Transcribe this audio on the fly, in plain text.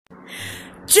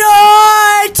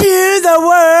Joy to the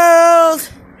world,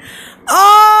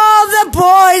 all the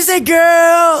boys and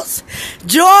girls.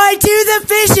 Joy to the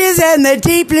fishes and the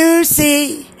deep blue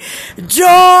sea.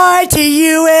 Joy to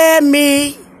you and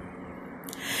me.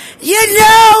 You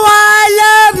know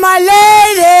I love my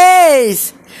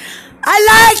ladies.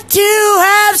 I like to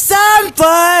have some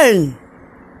fun.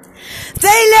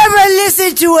 They never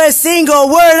listen to a single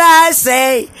word I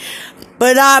say,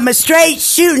 but I'm a straight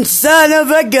shooting son of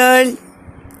a gun.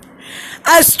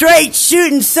 A straight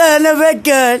shooting son of a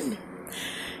gun.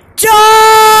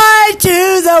 Joy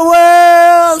to the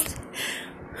world,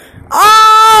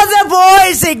 all the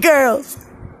boys and girls.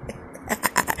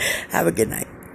 Have a good night.